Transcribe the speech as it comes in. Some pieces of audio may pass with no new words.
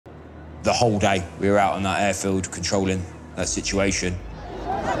The whole day we were out on that airfield controlling that situation.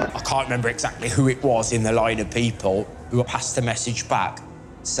 I can't remember exactly who it was in the line of people who passed the message back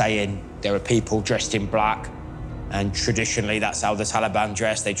saying there are people dressed in black, and traditionally that's how the Taliban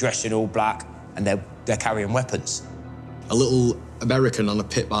dress. They dress in all black and they're carrying weapons. A little American on a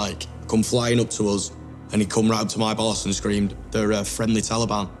pit bike come flying up to us, and he come right up to my boss and screamed, "They're friendly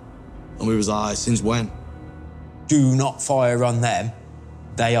Taliban." And we was like, "Since when?" Do not fire on them.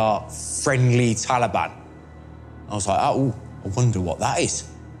 They are friendly Taliban. I was like, oh, I wonder what that is.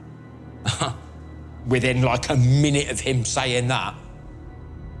 Within like a minute of him saying that,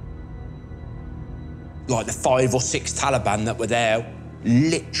 like the 5 or 6 Taliban that were there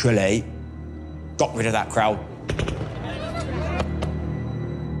literally got rid of that crowd.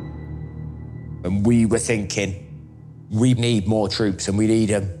 And we were thinking, we need more troops and we need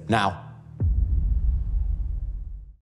them now.